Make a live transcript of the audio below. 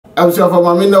I'm sure for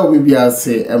my will be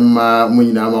say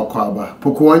Munina Makwaba.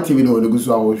 Poku one TV no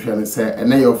Gusu Ocean say,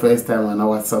 and then your first time and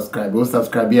our subscribe. Go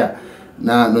subscribe here.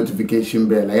 Na notification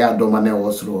bell. I domane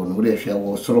was wrong. We share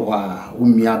was so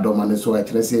umia domane so I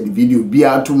say the video be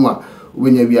out to ma.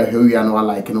 When you be a here, you know,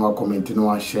 like no comment,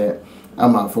 no share.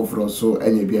 I'm a for so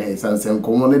any be a his and some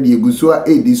common the Gusua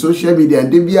the social media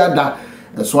and they be a da.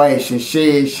 That's why she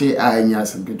I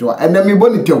nyasam kito. And then me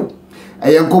bonito.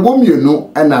 Ayankomo you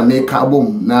know and I make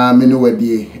album na me no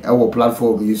wedi our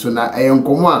platform you so na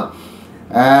ayankomo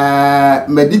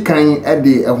medican e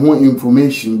de ho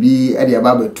information bi e de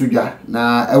aba tudwa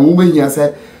na ehuma hia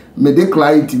se me de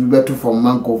clarity bi beto from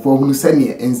manko for hunu se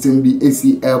ne ensem bi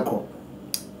esi elko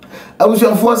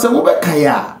abushanfo se wo be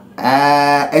kaya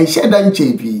enheda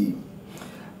nchepi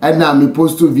na me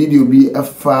post video bi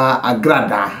efa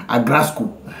agrasco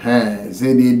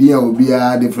say the idea obi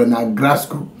a different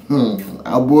agrasco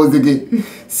Abozeke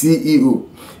CEO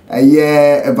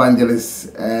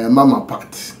evangelist Mama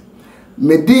Pat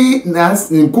Medi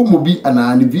nas nkomo bi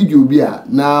ana the video bi a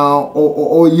na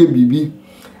oye bibi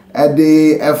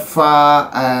de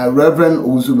efa Reverend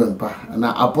Owusu Bempah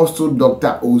na Apostle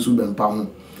Dr. Owusu Bempah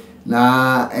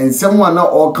na ensem na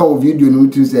oka o video no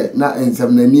tu say na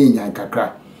ensem na ni enyan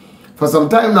kakra for some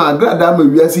time na Agradaa ma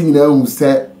wiase nyina hu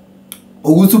say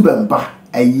Owusu Bempah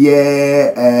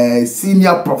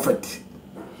senior prophet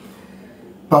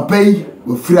papai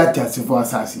we free chance for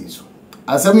assassins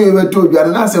asem ye beto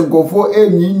duane na asem kofo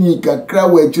enyinyi kakra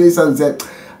we chire sanse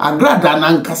Agradaa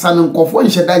na nkasa no kofo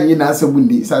nheda nyi na asem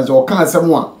ndi sanse o kan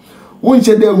asem a wo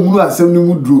nheda hunu asem ni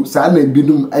mudru sa na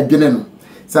binum adwene no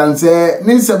sanse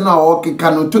ni nsem na o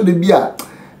keka no to de bia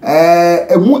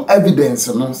emu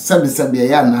evidence no sebe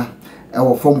ya na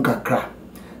wo fom kakra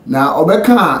na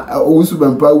obeka Owusu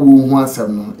Bempah wo hu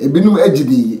asem no ebinum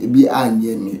agidi ebi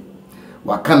anye ni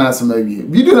wakana asem awie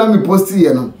video na me posti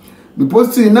ye no me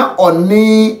posti na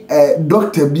oni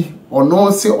doctor bi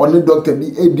ono se oni doctor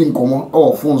bi edi nkomo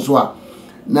o phone so a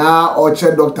na o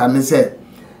che doctor ne se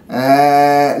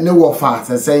ne wo fa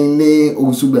se ni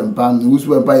Owusu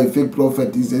Bempah a fake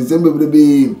prophet is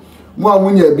sembebrebe mo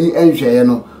awunya bi enhweye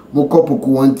no mo Poku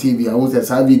one TV a wo se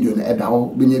sa video na eda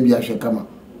ho benya bi ahwe kama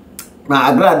na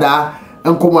Agradaa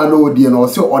enkoma no odie no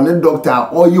se one doctor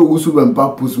oye Owusu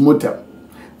Bempah postmortem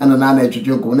ana na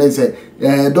etwetwe ko na se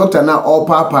doctor na all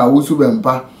papa Owusu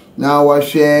Bempah na wa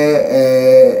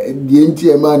hwe die nti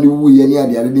e ma ni wu ye ni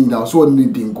ade ade nyina so oni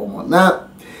di nkomo na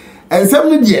ensem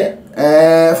no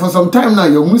die for some time now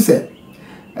you muse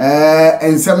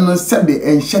ensem no sebe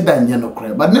enhyeda nya no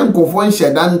kore but na nkofo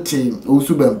enhyeda nte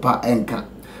Owusu Bempah enka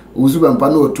Owusu Bempah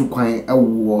na otu kwan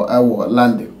ewo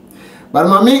land but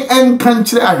mami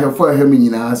enkanchire ahwefo ahwem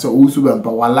nyina so Owusu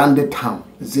Bempah wa land town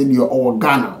say the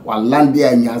Ghana wa land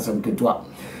anya asem ketwa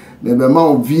bebe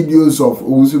ma videos of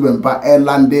Owusu Bempah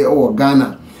land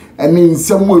Ghana eni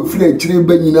nsem wo firi akire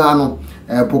ba nyina no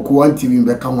Poku one TV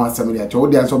be ka ho asem dia cho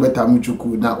dia so beta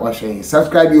muchuku na wa hwe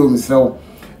subscribe yo misrew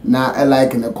na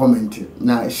like na comment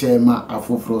na share ma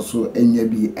afoforo so enya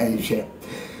bi enhwe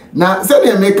na se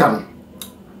dey make am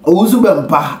Owusu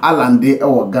Bempah alande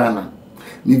Ghana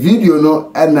the video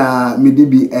no na me de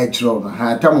bi echro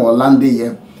ha tam Orlando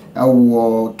ye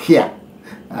Kia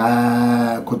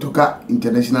Kotoka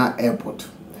International Airport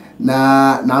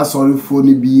na sorry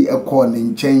phone bi call ne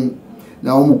nchen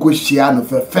na omu ko hia no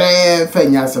fe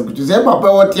nya asem to say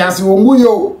papa what yase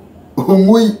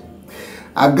omui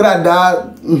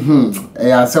Agradaa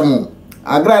asem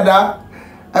Agradaa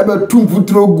ebe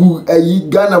tumfutro gu ayi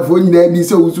Ghana fo nyina di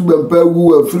se Owusu Bempah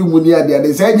gu afiri mu ni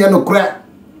ade se nya no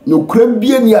kra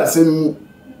bie ni asem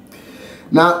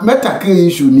na metaka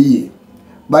issue ni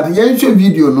but yenhwe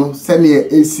video no se ne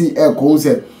esi ko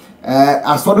se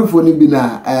asodofo ni bi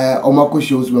na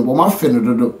omakohye Owusu Bempah omafe no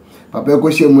dodo papa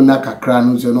ekohye mu na kakra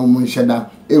no se no mu nheda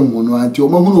ehunu no anti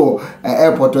omahunu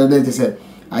airport dey say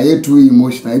aye too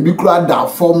emotional bi kura da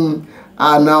form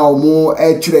ana omo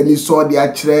kire ni so de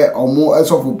akire omo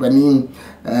esofo panin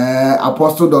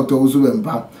Apostle Dr. Owusu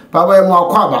Bempah papa e mo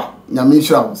akwaba nyame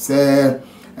hira se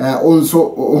onso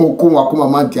hokuma kuma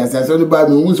mantia se so ni ba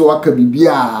mi unso waka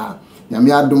bibia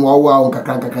nyame adom wa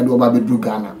kakra de oba bedru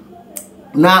Ghana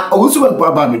na Owusu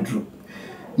Bempah ba bedru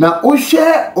na o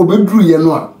share obedru ye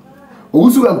no a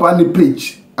Owusu Bempah ni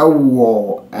page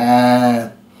awo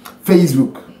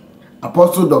Facebook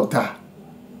Apostle Dr.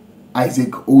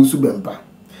 Isaac Owusu Bempah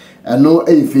no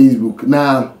Facebook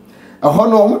na ho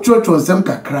no mo twotwo nsem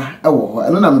kakra ewo ho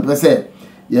eno na me pese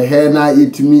ye he na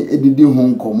yetimi edidi ho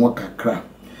nkomo kakra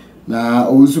na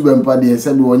Owusu Bempah de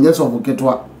se bi onye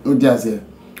sofoketwa odi ase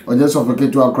onye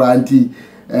sofoketwa kra anti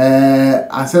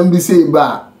assembly say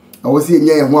ba awose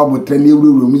enya ye ho abotre na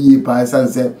ewuro mu yi pa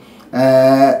sanse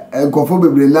nkofo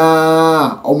bebre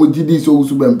na omugidi so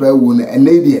Owusu Bempah wo na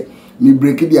ene de mi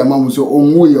break di amam so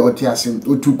onwu ye otiasem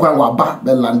otukwan waba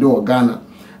be lande o Ghana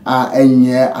a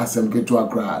enye asem ketu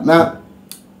akra na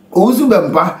Owusu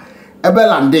Bempah ebe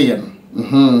lande ye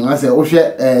ase o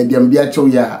hwe dem bia chew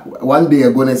ya one day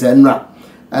ago na say nra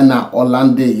na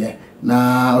Orlando ye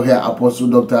na o Apostle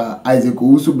Dr. Isaac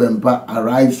Owusu Bempah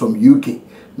arrived from UK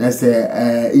na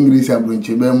say English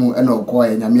abronche be mu na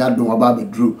okoye nyame adom aba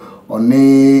bedru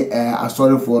one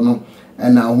asorefo no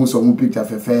na hu so mu picture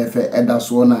fefe eda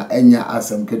so na enya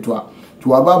asem ketwa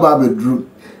to aba bedru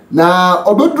na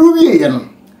obedru wie ye no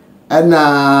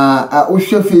na o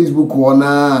hwe Facebook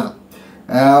wona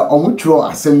omutro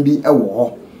asem bi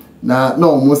ewo na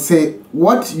omo say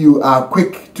what you are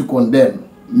quick to condemn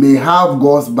may have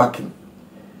God's backing.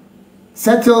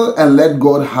 Settle and let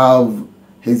God have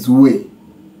his way.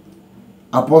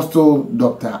 Apostle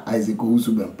Dr. Isaac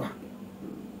Owusu Bempah.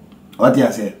 What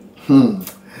you say?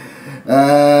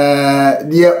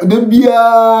 The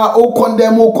bia o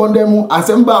condemn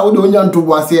asemba o de onyan to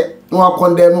boase no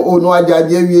condemn o no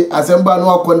ajaje wie asemba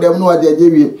no condemn no ajaje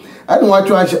wie ene wa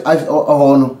twa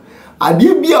ho no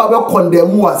ade bia o be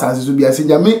condemn asase so bia se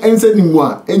nyame ense ni mu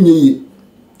a enyeyi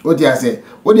what you say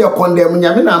o de condemn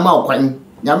nyame na ma okwan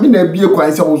nyame na bie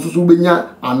kwan se wo susu benya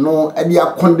ano e de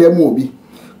condemn obi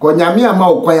ko nyame ama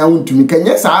okwan ya huntumi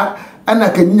kenye sa ana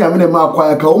kan nyame na ma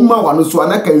akwa ka umma wano so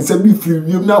ana kan sabi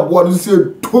fiwiem na abo no se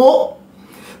to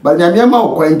ba nyame ma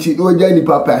okwa nti no ja ni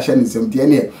papa ahye ne semte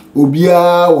ne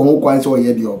obia wo ho kwan so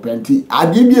ye de openti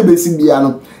ade bi ebesi bia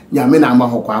no nyame na ama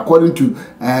hokwa according to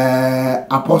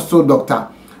Apostle Dr.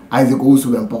 Isaac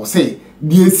Owusu Bempah say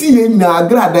die si ye nyina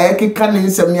Agradaa ekeka ne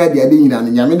nsem ne ade nyina no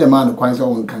nyame de ma no kwan so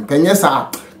won kan kanye sa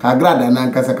ka Agradaa na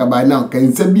nkasa ka ba na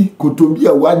kan sabi kotobi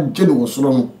a wagye ne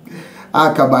wosoro no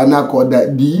aka ba na ko da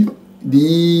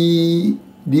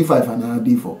D5 and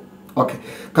D4. Okay.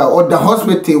 Ka the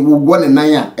hospital will go na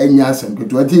nanya enya asem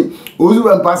ketuati. Owusu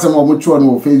Bempah asem omucho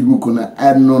no Facebook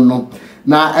na no.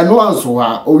 Na eno anso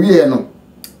ha owie no.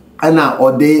 Ana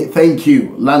ode thank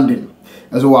you London.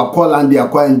 As we call London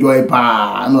akwa enjoy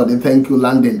pa. Ana ode thank you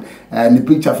London. The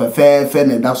picture fe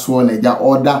na that so na ja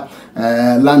order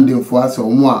London for us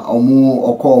omu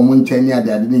okọ omu ncheni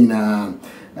ade nyina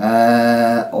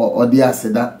odi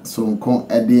aseda so nko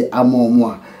ede amomu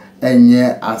a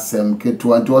enye asem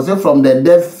ketu and was from the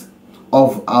depth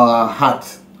of our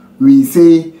heart we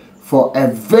say for a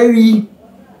very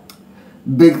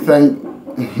big thank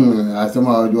we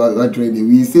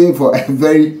say for a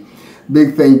very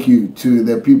big thank you to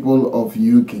the people of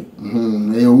UK.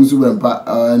 Owusu Bempah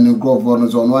and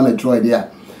Crawford so one try there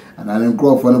and an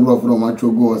Crawford no macho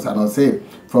goes and I say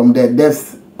from the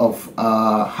depth of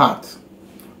our heart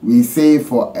we say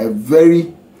for a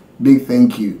very big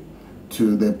thank you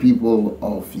to the people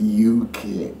of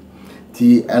UK.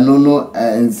 Ti enono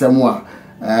ensemwa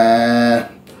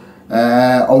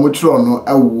omutro no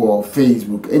ewo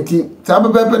Facebook. Enti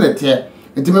tabebe na tie.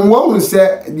 Enti me wo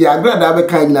se di Agradaa be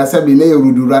kan na sabi na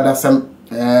yerudu rada sam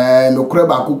no kure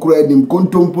ba kokura edim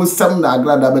kontompo sam na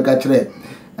Agradaa be ka kire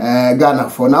Ghana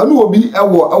for na no obi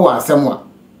ewo asemwa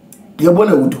yebo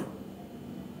na wudo.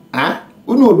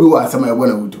 Unu obi wa asema yebo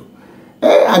na wudo.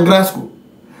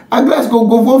 Agrasco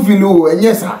go for filo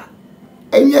enyesa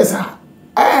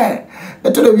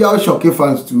eto de bia o shock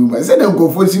fans too but say dem go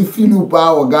for si filo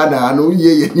pa o Ghana no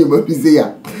ye ni ba bi say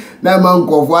ya na man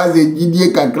go for as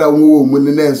gidie kakra wo mu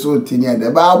ne so tinia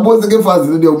de ba bo se fans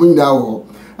de o mu nda wo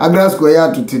Agrasco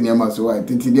ya to tinia ma so wa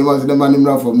tinia ma so de man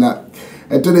nimra from na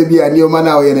eto de bia ni o ma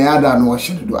na o ye na ya da no o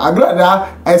hyedo Agradaa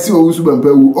ese Owusu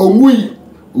Bempah wu onwui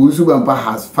Owusu Bempah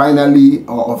has finally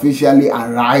or officially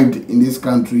arrived in this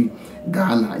country,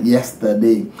 Ghana,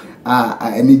 yesterday.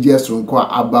 Any just unko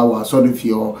abawa sorry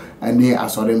fio and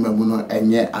asori memuno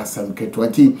enye asem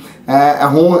ketwati.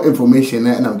 Whole information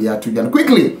na dia to jan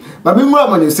quickly. But be mura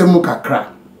man yesemu kakra.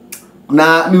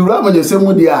 Na mi mura man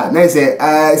yesemu dia na say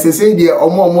dia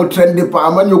omo trend pa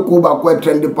amanyoko ba kwa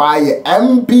trend pa ye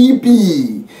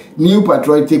MPP, New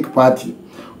Patriotic Party.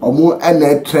 Omo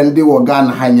ene trendy wo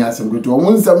Ghana hanya asemketo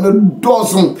omo nsam no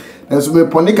dosun enso me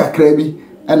poni kakra bi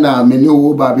ena meni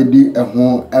owo ba be di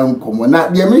eho enkomo na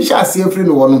de me hya ase afri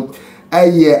no wono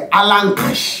eye Alan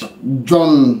Cash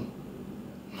John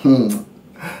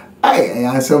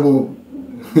asebo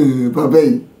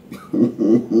papai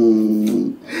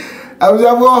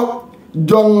awjabo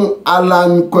John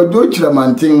Alan Kojo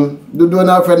Chiramantin dodo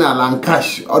na fe na Alan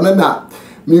Cash ona na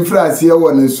mi frase ye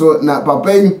woni so na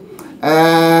papai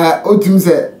otum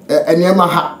se enioma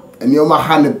ha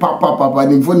ne papa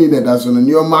ni foni de da so no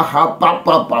enioma ha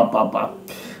papa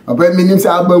papa minim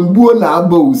say abambuo na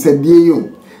abawu sadie yo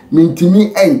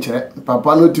mintimi enkyere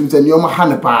papa no tim say nyoma ha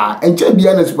ne pa enkyere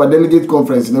bia na super delegate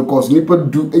conference ne course nipa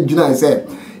du ejina say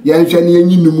yenhwe ne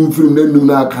yenyi num mfirim na num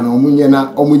na aka na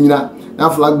omunyina na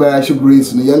flag bearership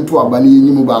race no yento aba ne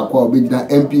yenyi ba akwa obegina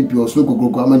MPP oso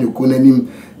kokoko amanyoko nanim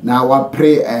na wa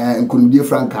pre nkunudie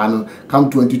franka no come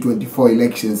 2024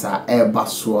 elections a eba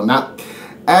so na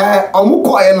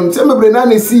omukoye no se mebre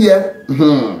na si ye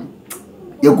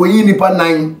yekoyi nipa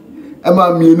 9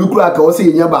 ema mienu kura ka wo se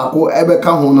yenya baako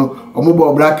ebeka ho no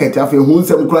omubo bracket afa hu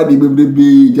nsem kura de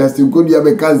bebrebe Justin Kodua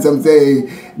be kan nsem say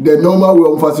the normal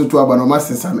way omfaso to aba no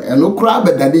masesa no eno kura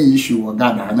be dade issue wo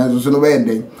gada na so no be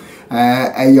den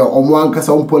eya omo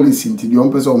ankasa on policy nti de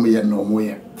ompese omo ye no omo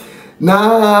ye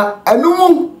na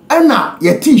enumu ena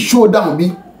yeti showdown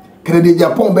bi Canada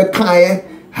Japan be kan ye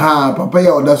ha papa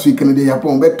ya oda so Canada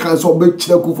Japan be kan so be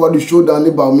kire ku for the showdown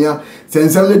ni baumia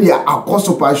sensem ne dia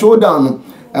akoso pa showdown no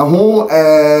eho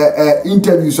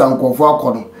interviews ankofo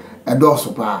akono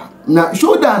edoso pa na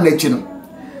showdown na chi no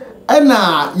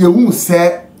ena yehu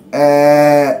se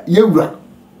yewura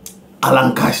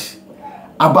alankash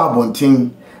ababontin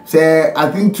say I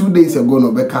think 2 days ago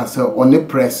no be cancel on the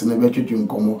press na be twetwe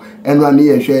nkomo eno ani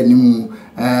ye hwe animu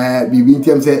bibi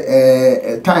ntem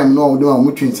say time no do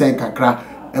am twetwe kakra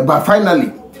but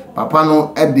finally papa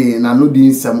no ede na no di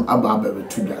nsam aba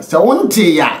tudwa say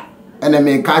wonte ya ene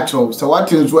me catch up say what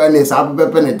nso ene sa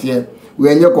pepe nete we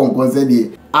enye konkonse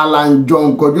di Alan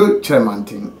John Kojo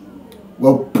Chairmantin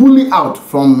were pulling out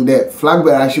from the flag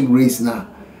bearership race na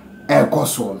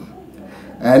ekoso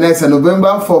next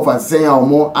November 4th as say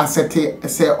omo asete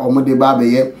say omo de ba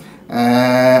be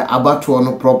abato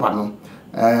no proper no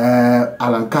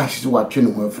Alan Cash wa twe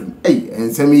no afrim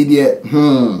ensem ide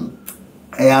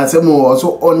ansem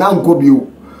also onanko bio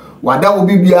wada wo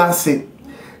bibia ase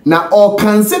na o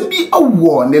kanse bi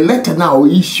awo ne letter na o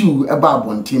issue eba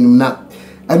bontin na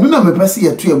enu na mepese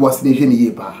ye to e boss de hwe ne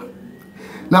ye pa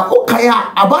na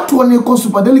okaya abato ne ko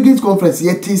super delegate conference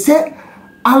ye ti say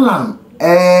Alan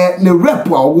ne rep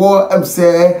wa wo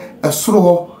say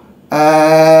esoro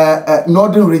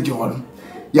northern region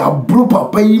ya bro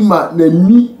papa yima na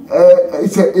ni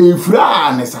say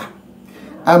efra ne sa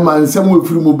ama nsem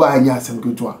efiri mu ba anya asem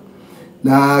ketwa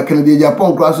na Canada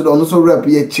Japan cross do no so rep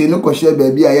ye chi ne ko share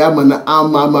ba bia ya ma na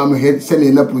ama head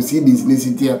sene na proceedings ne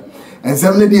sitia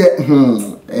ensem ne de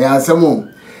ya asem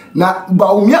na ba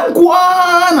umianko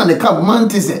na ne kab man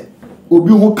ti se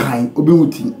obi hu kan obi hu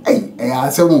tin ya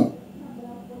asem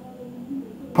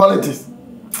politics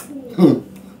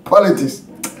politics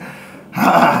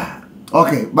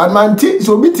okay but man ti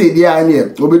so bi te dia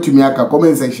ane obetumi aka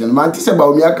comment section man ti se ba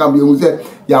omi aka bi hu se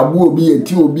ya bu obi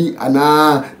eti obi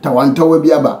ana tawantawa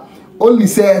bi aba only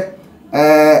say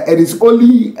it is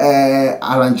only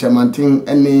Alan Chairmantin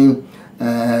any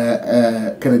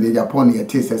Canada Japan ye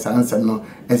te se sansem no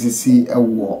SC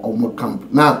ewo omo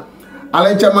camp na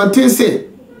Alan Chairmantin say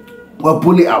we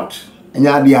pull it out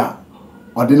enya dia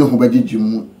ode ne ho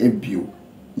bagigim ebio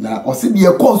na o se de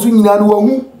e course nyina no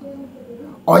wahu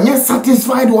onye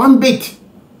satisfied one bit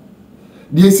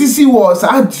the SC was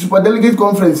at super delegate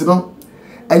conference no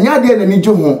enya de na ni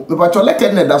jo ho me pacho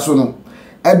letter na da so no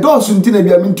e do so ntina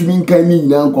bia mintumi nkan ni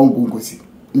nyina nkonkonkosi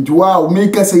nti wa o me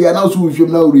kase ya na so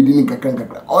hwem na already ni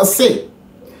kakra o se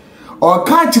o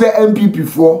ka kire MPP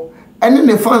for ene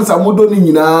ne fans amodo ni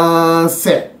nyina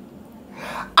se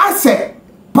ase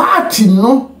party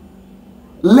no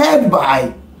led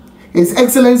by His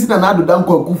Excellency Nana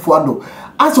Danko Akufo-Addo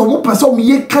as omo person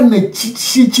ye kana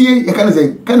chichie ye kana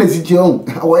say kana sichie on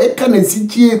o ye kana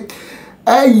sichie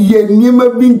ye niema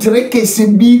bi ntrekese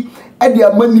bi e de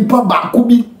amanipa baako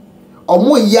bi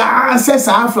omo ya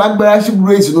sesa flag bearership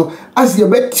race no as ye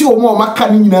beti omo maka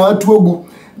ni nyina atuogu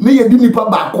ne ye di nipa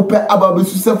baako pe aba be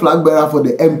su flag bearer for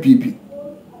the MPP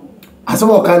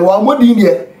asemo kan wa modi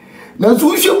ndie na so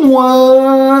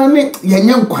hwemwane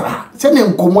yenye nkwara se ne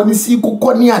nkomo ni si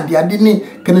kokọ ni ade ni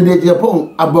Canada Japan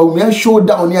abawumia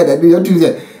showdown ni ade you to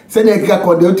say se ne kika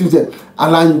kode you to say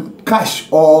Alan Cash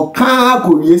or ka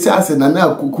ko wiese ase na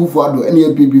Akufo-Addo ene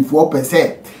MPP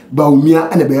 4% bawumia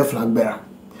ene be flag bearer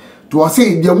to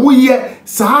say de muye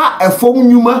saa efom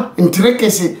nyuma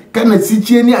ntrekese kana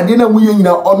sichie ni ade na muye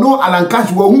nyina ono Alan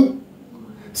Cash wa hu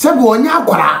se bo onya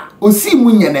akwara osi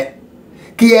munyene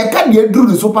ki ye ka de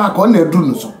duru so pa ka na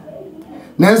duru so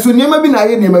na nso niema bi na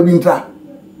ye niema bi ntra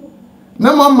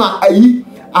na mama ayi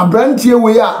abrantie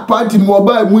we a party mo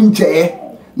ba mu ncheye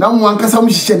na mo ankasa mo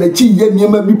hihye na chi ye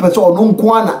niema bi pese ono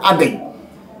nko ana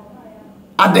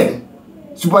aden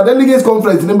super delegates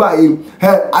conference ne ba yi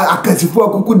akasifo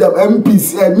akuku da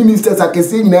MPs ministers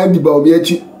akese nyina di ba obi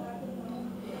achi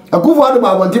Akufo adu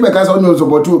ba bonti be ka so no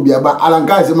support obi aba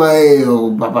alanka se ma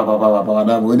papa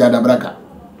da bo da braka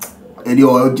edi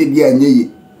o jidi enye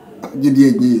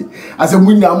ase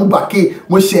munya mu bake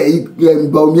mo share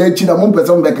gba omi achi na mo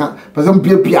person be ka person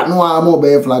pia no a mo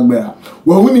be flag bearer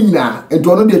wo hu ni nyina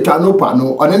ento no de twa no pa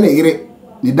no one na yire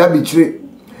ni da bi chire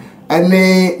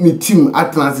ene ni team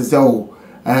atlas se o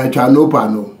twa no pa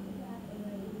no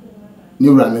ni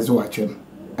wura ne so wa che no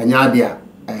anya ade a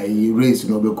race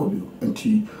no be kobi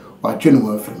enti wa che no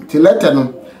wa frem ti letter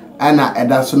no ana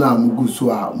eda so na mu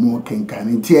guso a mo kenkan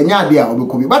enti anya ade a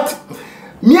obekobi but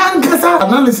me ankasa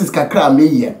analysis kakra me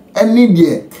ye eni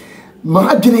de ma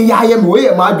adwene yaye me we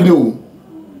ma adwene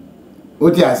o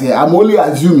ti ase am only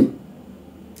assuming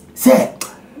say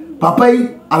papa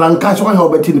alanka so ho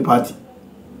beti ni party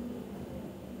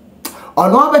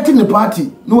ono beti ni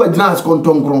party no wagina as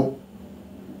kontonkron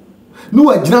no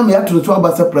wagina me ato so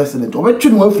abasa president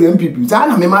obetwe no afri MPP za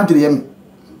na me ma adwene ye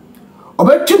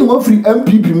obetwe no afri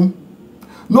MPP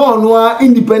no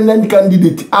independent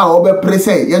candidate obe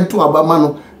prese yento abama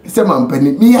no se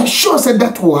mampani me sure said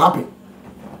that will happen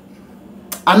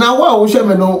and now wo hwe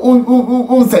me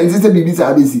no sense se bibi sa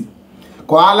abesi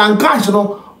ko alankash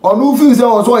no onu fi se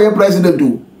o so ye president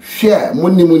o hwe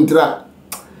munni muntra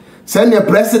se ne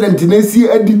president na si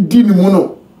adidi ni mu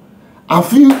no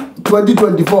afi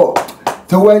 2024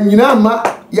 te wanyina ma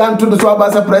yanto so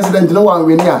abasa president no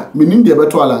wanweni a menim de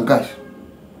beto alankash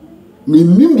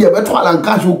minim de beto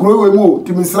alankash okro we mu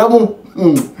ti misramu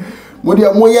mo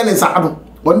de mo ye ne saado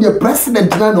on the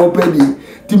president na no pedi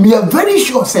ti me very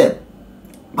sure say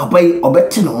abai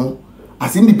obeti no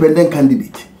as independent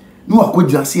candidate no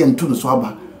akogina se ento no so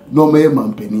aba no me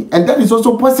mampani and that is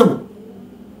also possible.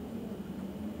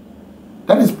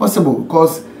 That is possible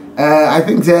because I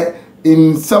think that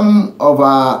in some of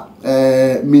our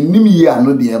minim year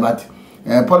no there but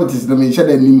politics no me share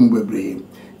the nim bebre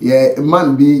yeah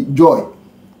man be joy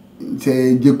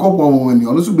say Jacob when you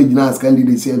also be as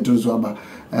candidate say ento so aba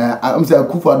I'm say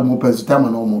Akufo adu mo person time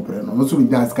na mo pre no also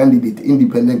be as candidate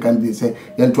independent candidate say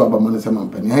ento aba man say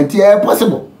mampani and it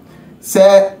possible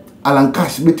say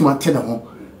alankash betima tena ho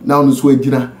na onu so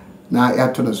agina na ya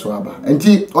to no so aba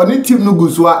enti oni team no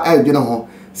guso a agina ho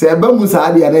say ba mu sa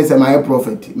ade na say my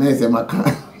prophet na say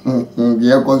maka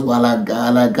ye cause wala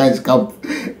cash camp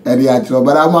eri a tro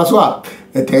bara ma so a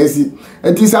etesi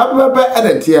enti sa pepe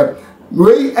edete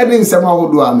we edin sem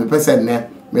ahodo a me person ne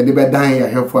me de be dan ya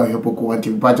hefo a Poku want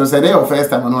to but say your first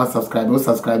time no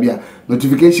subscribe ya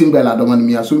notification bell adomani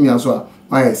mi aso a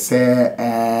why say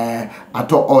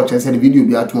ato all say the video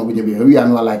bi ato mo be we are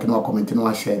no like no comment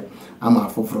no share ama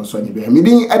afoforo so nye be me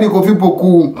din edi kofi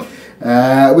Poku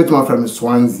with my friend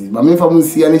Swansea but me fam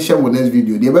see any share next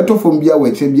video dey beto fom bia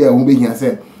we che bia hu be hia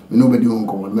say me no be di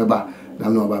honko me ba na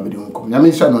no ba be di honko nya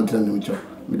me share no tren no cho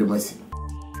me do masi